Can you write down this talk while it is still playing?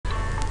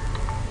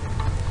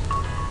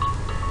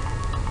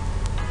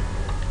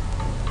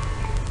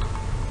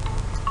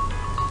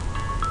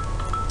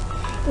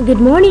Good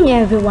morning,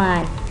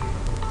 everyone.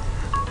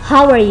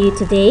 How are you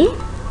today?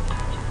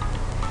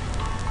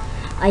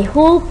 I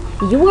hope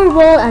you are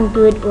well and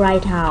good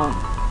right now.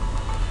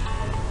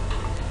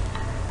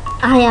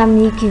 I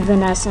am Nikki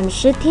Vanessa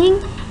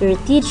Shooting, your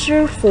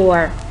teacher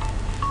for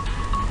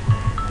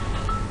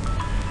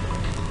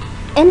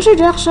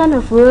Introduction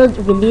of World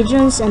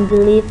Religions and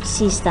Belief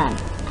System.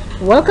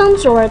 Welcome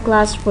to our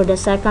class for the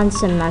second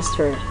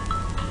semester.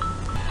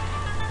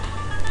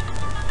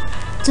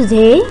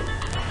 Today,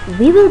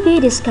 we will be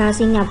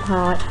discussing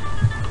about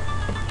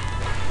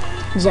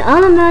the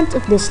element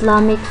of the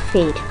Islamic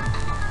faith.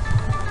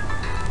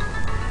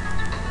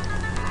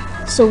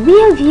 So we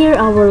have here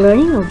our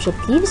learning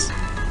objectives.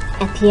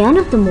 At the end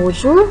of the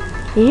module,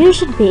 you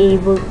should be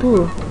able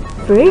to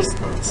first,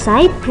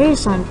 cite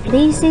person,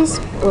 places,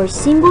 or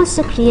symbols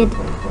sacred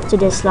to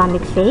the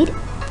Islamic faith.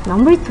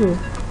 Number 2,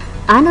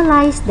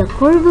 analyze the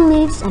core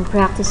beliefs and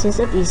practices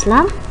of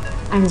Islam.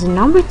 And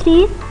number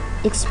 3,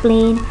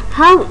 explain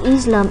how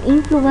Islam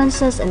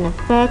influences and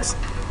affects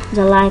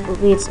the life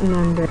of its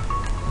members.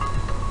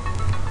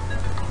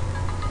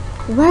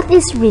 What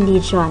is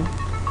religion?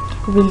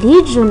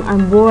 Religion are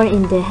born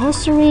in the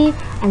history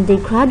and they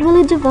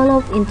gradually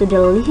develop into the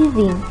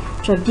living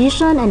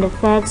tradition and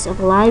effects of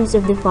lives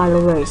of the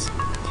followers.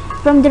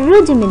 From the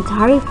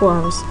rudimentary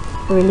forms,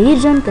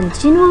 religion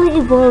continually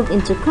evolved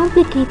into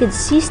complicated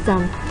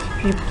system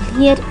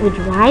replete with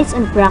rites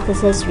and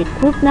practices,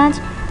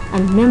 recruitment,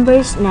 and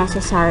members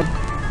necessary.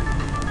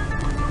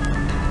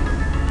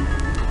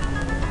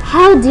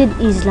 How did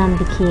Islam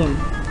begin?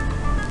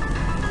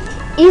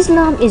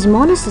 Islam is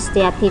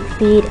monotheistic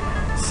faith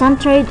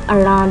centered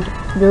around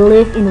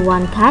belief in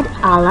one God,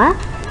 Allah.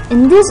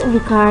 In this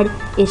regard,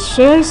 it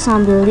shares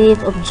some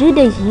belief of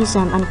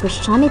Judaism and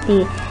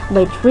Christianity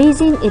by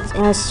tracing its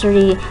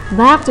history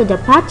back to the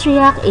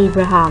patriarch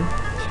Abraham,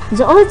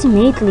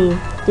 ultimately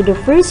to the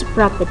first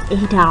prophet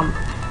Adam.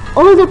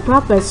 All the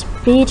prophets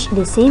preach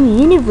the same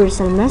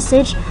universal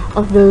message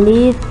of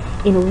belief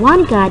in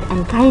one God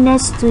and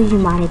kindness to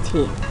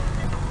humanity.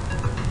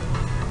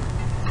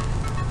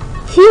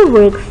 He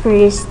worked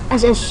first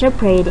as a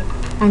shepherd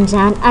and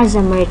then as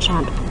a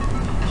merchant.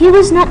 He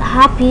was not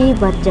happy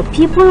but the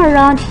people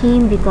around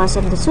him because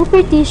of the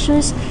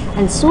superstitious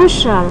and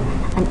social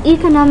and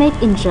economic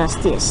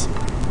injustice.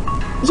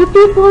 The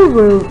people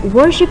were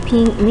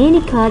worshipping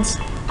many gods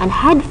and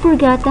had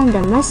forgotten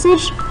the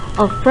message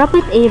of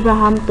Prophet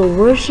Abraham to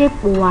worship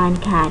one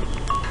God.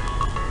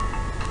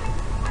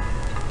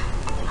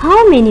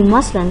 How many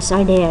Muslims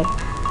are there?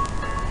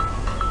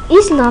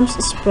 Islam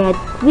spread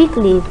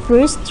quickly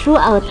first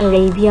throughout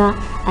Arabia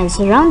and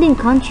surrounding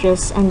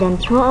countries and then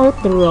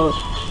throughout the world.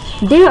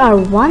 There are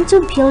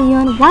 1.2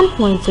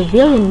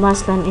 billion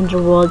Muslims in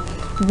the world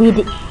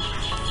with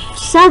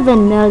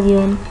 7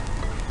 million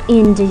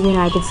in the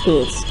United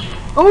States.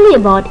 Only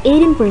about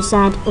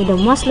 18% of the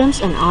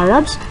Muslims are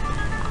Arabs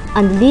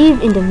and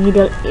live in the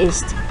Middle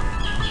East.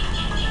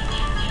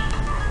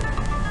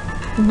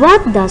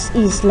 What does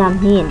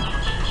Islam mean?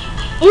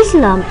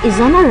 Islam is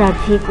an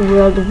Arabic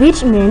word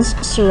which means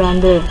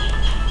surrender,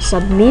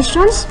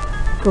 submissions,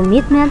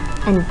 commitment,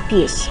 and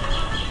peace.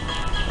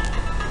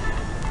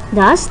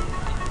 Thus,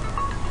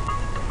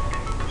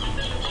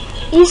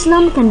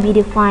 Islam can be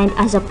defined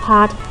as a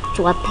path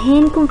to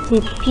attain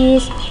complete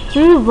peace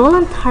through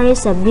voluntary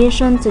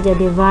submission to the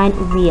divine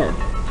will.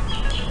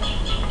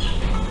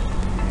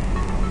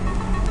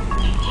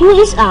 Who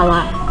is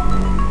Allah?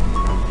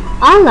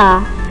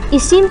 Allah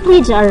is simply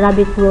the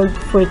Arabic word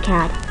for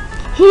God.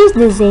 He is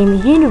the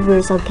same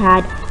universal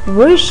God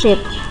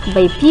worshipped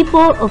by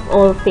people of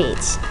all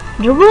faiths.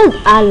 The word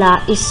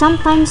Allah is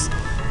sometimes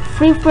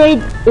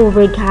preferred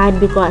over God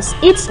because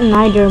it's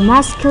neither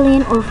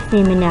masculine or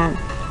feminine.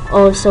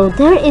 Also,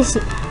 there is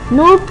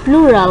no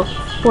plural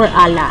for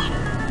Allah.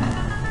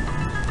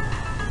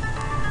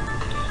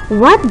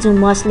 What do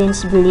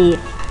Muslims believe?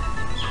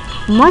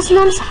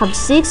 Muslims have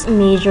 6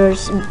 major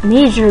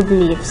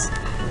beliefs.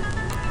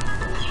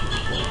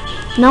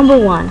 Number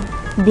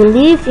 1,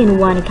 belief in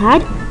one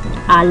God,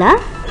 Allah.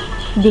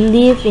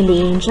 Belief in the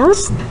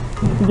angels.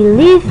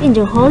 Belief in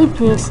the holy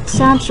books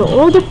sent to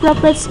all the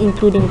prophets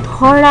including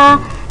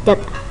Torah that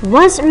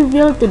was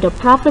revealed to the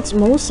prophet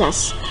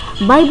Moses.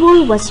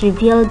 Bible was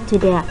revealed to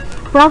the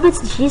prophet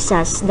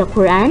Jesus. The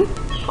Quran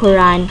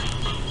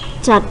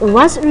that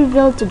was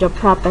revealed to the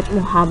prophet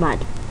Muhammad.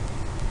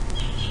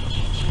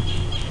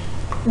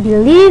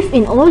 Belief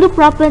in all the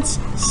prophets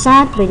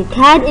sent by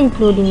God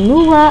including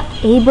Noah,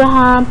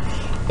 Abraham,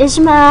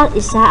 Ismail,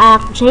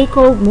 Isaac,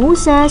 Jacob,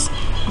 Moses,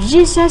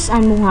 Jesus,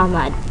 and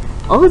Muhammad.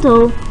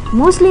 Although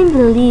Muslim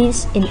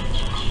believes in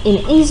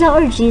Isa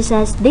or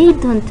Jesus, they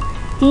don't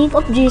think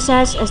of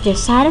Jesus as the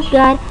Son of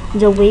God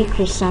the way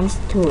Christians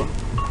do.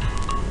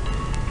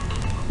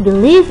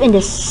 Belief in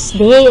the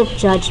day of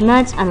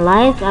judgment and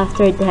life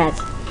after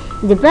death.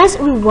 The best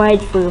reward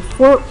for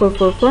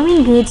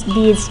performing good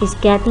deeds is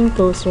getting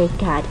closer to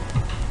God.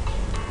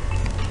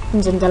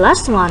 And then the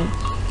last one,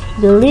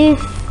 belief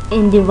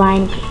in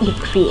divine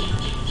decree.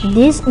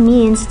 This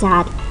means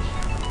that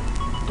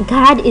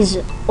God is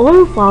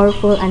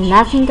all-powerful and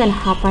nothing can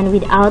happen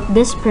without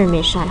this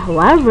permission.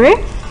 However,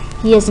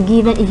 He has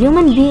given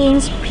human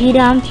beings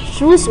freedom to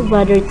choose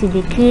whether to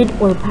be good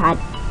or bad.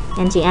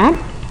 In the end,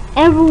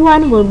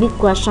 everyone will be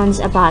questions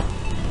about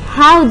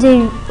how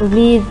they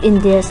live in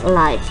this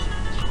life.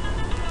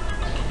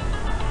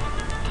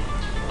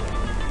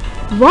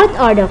 What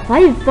are the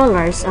 5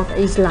 pillars of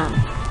Islam?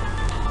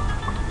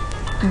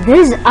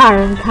 These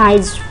are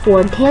guides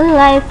for daily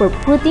life for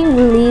putting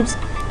beliefs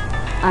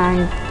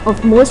and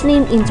of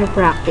Muslim into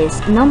practice.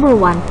 Number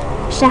 1,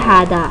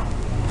 Shahada,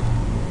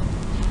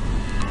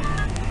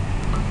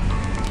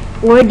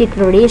 or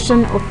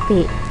declaration of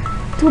faith.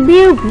 To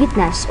bear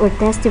witness or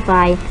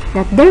testify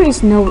that there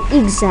is no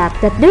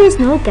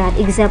God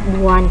except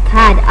one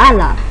God,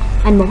 Allah,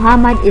 and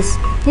Muhammad is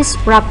His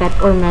prophet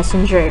or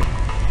messenger.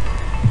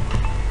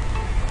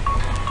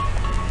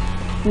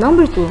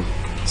 Number 2,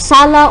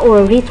 Salah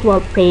or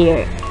ritual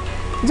prayer.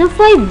 The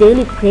 5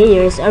 daily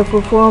prayers are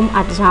performed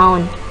at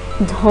dawn,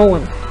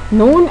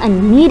 noon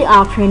and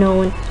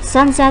mid-afternoon,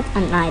 sunset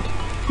and night.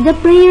 The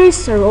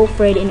prayers are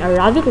offered in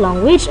Arabic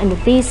language and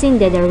facing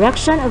the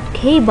direction of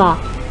Kaaba,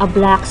 a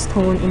black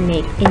stone in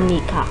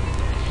Mecca.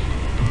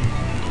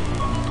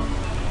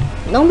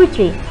 Number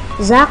 3,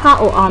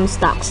 Zakah or alms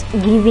tax,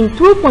 giving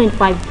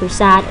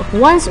 2.5% of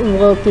one's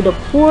wealth to the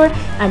poor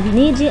and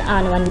needy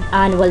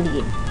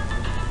annually.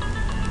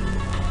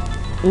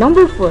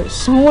 Number 4,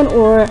 Sawn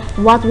or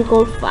what we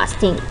call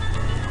fasting.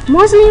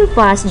 Muslims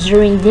fast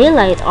during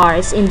daylight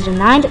hours in the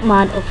 9th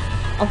month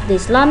of the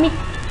Islamic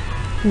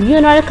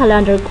lunar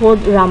calendar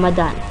called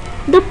Ramadan.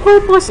 The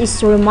purpose is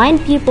to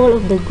remind people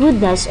of the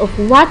goodness of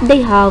what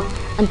they have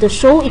and to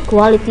show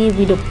equality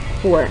with the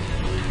poor.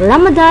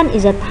 Ramadan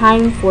is a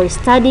time for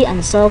study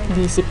and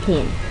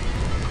self-discipline.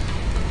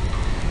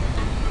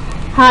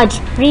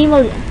 Hajj,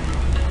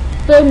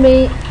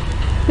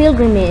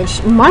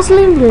 pilgrimage.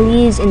 Muslim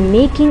believes in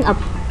making a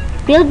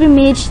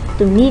pilgrimage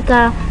to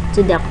Mecca,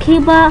 to the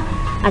Kaaba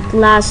at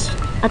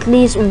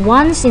least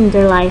once in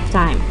their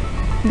lifetime.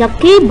 The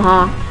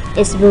Kaaba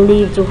is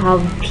believed to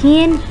have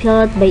been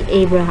built by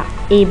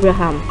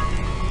Abraham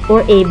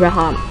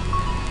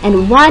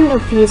and one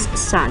of his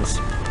sons.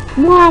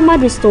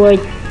 Muhammad restored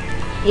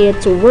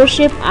it to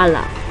worship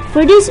Allah.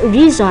 For this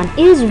reason,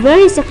 it is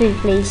very sacred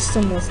place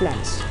to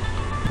Muslims.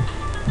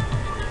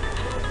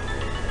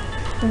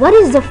 What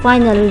is the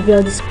final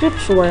revealed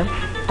scripture,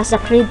 a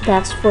sacred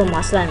text for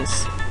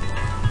Muslims?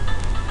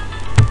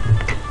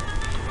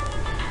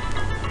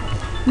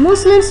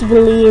 Muslims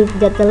believe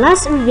that the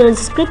last revealed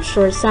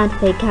scripture sent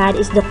by God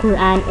is the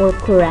Quran or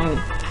Quran.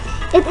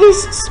 It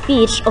is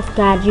speech of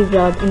God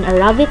revealed in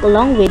Arabic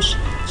language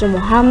to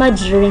Muhammad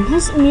during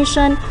his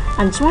mission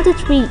and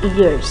 23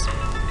 years.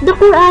 The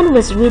Quran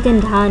was written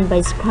down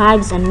by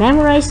scribes and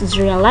memorized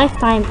during the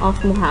lifetime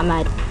of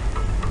Muhammad.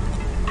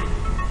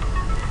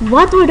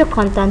 What were the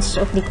contents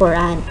of the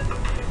Quran?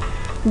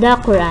 The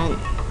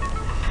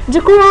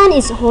Quran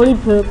is a holy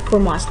book for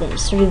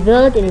Muslims,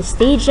 revealed in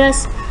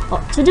stages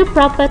to the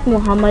Prophet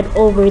Muhammad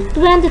over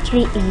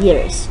 23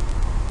 years.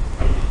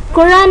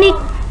 Quranic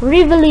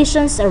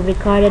revelations are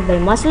regarded by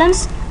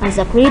Muslims as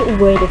a great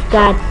word of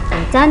God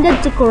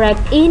intended to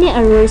correct any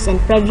errors in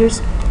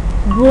previous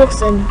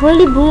books and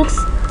holy books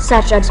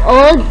such as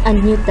Old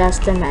and New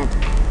Testament.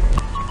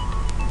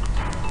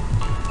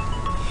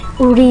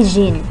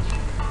 Origin.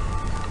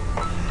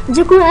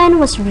 The Quran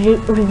was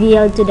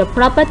revealed to the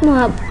Prophet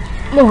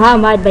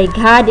Muhammad by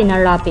God in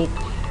Arabic.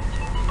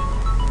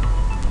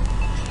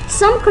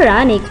 Some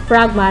Quranic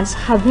fragments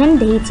have been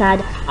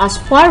dated as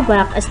far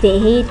back as the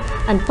 8th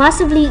and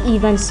possibly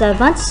even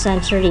 7th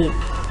century.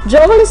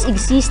 The oldest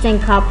existing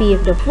copy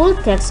of the full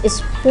text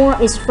is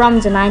from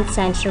the 9th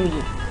century.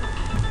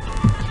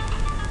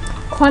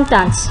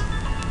 Contents.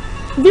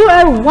 There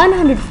are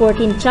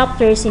 114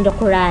 chapters in the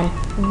Quran,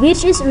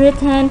 which is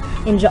written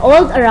in the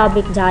Old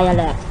Arabic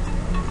dialect.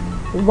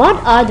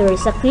 What other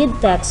sacred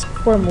text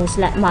for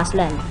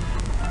Muslim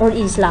or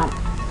Islam?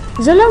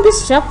 The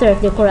longest chapter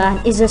of the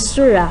Quran is a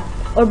surah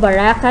or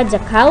Baraka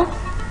Jakal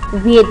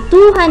with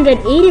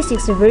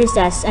 286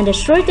 verses, and the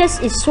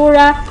shortest is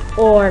surah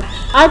or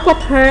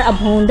Al-Qathar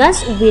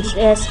Abundance, which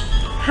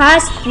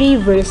has 3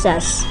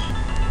 verses.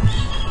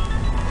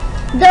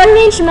 The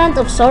arrangement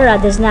of surah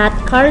does not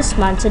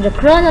correspond to the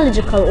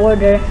chronological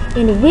order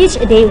in which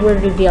they were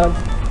revealed.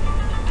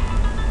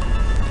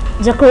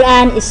 The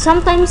Quran is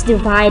sometimes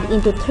divided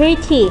into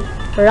 30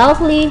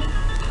 roughly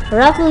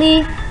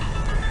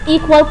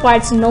equal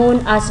parts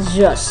known as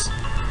juz.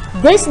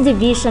 This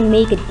division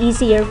makes it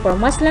easier for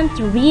Muslims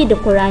to read the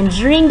Quran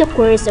during the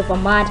course of a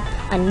month,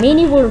 and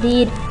many will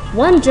read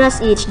one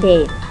juz each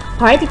day,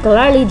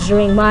 particularly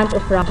during month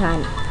of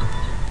Ramadan.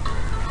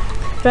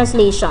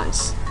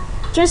 Translations.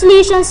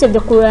 Translations of the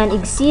Quran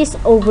exist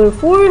over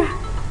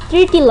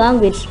 40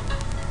 languages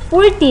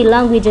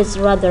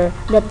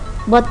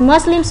but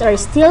Muslims are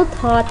still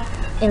taught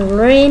and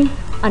learn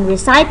and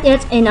recite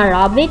it in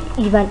Arabic,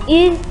 even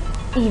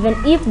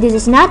if this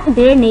is not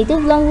their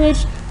native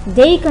language,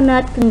 they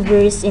cannot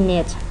converse in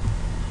it.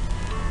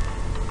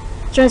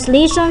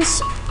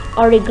 Translations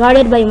are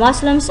regarded by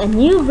Muslims a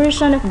new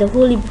version of the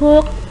Holy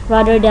Book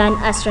rather than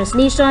as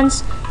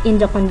translations in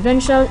the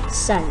conventional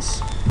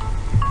sense.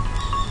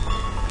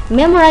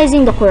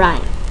 Memorizing the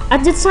Quran.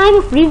 At the time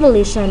of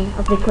revelation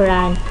of the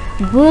Quran,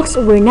 books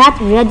were not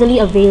readily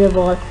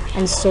available,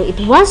 and so it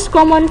was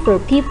common for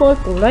people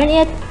to learn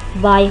it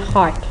by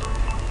heart.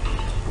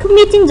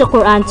 Committing the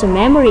Quran to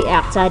memory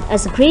acted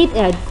as great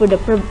aid for the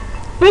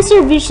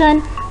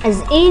preservation,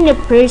 as any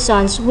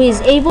person who is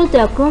able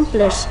to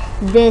accomplish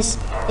this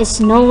is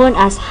known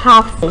as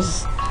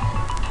Hafiz.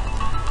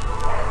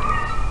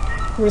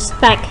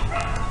 Respect.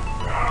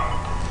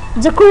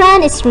 The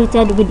Quran is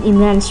treated with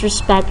immense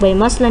respect by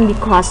Muslims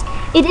because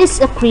it is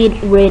a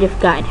creed word of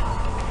God.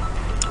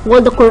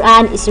 While the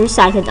Quran is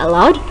recited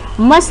aloud,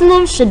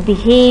 Muslims should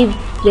behave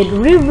with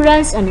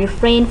reverence and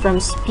refrain from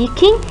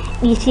speaking,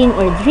 eating,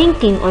 or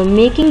drinking, or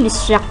making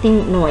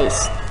distracting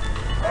noise.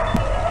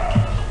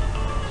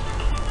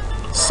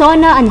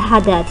 Sunnah and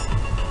Hadith.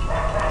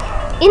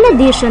 In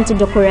addition to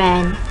the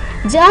Quran,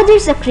 the other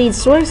sacred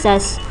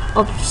sources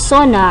of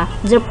Sunnah,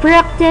 the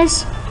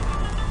practice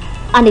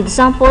and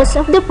examples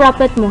of the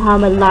Prophet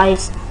Muhammad's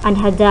lives, and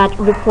Hadith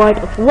report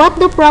of what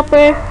the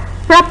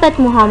Prophet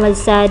Muhammad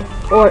said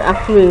or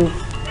approved.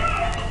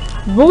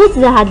 Both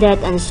the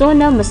Hadith and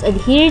Sunnah must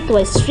adhere to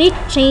a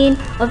strict chain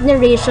of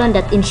narration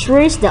that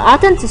ensures the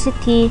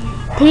authenticity,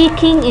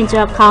 taking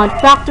into account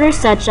factors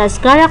such as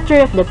character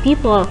of the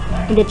people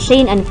in the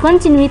chain and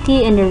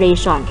continuity in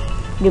narration.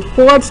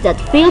 Reports that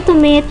fail to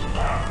meet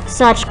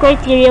such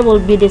criteria will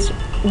be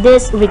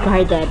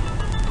disregarded.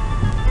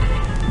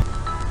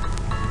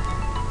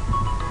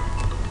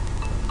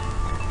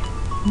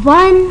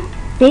 One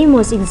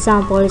famous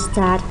example is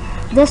that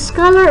the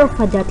scholar of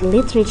Hadith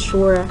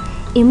literature,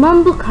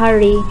 Imam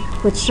Bukhari,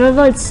 who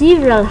traveled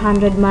several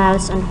hundred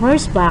miles on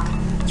horseback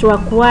to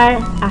acquire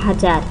a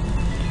Hadith.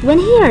 When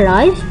he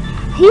arrived,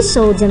 he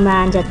saw the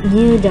man that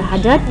knew the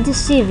Hadith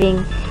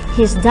deceiving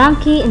his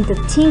donkey into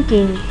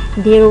thinking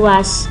there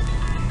was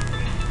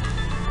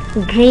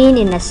grain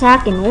in a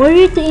sack in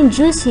order to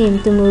induce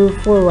him to move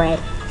forward.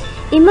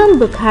 Imam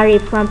Bukhari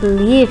promptly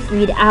left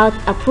without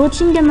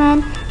approaching the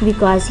man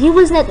because he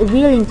was not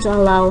willing to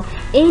allow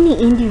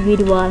any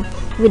individual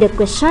with a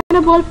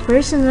questionable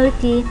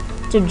personality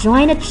to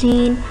join a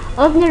chain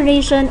of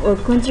narration or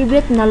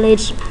contribute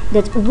knowledge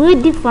that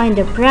would define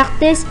the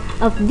practice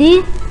of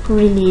the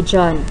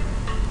religion.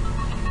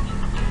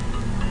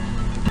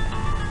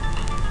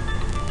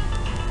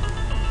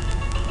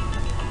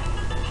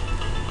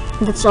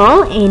 That's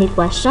all. Any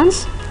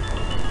questions,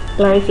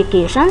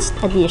 clarifications,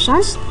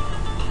 additions?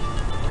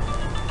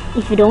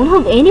 If you don't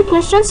have any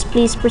questions,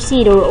 please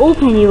proceed or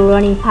open your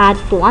learning pad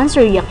to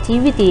answer your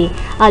activity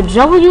at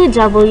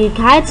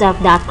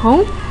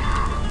www.gaitf.com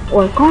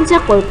or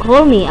contact or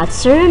call me at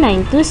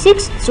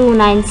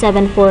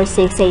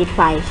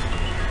 0926-2974685.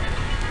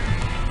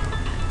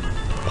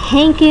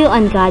 Thank you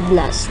and God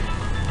bless.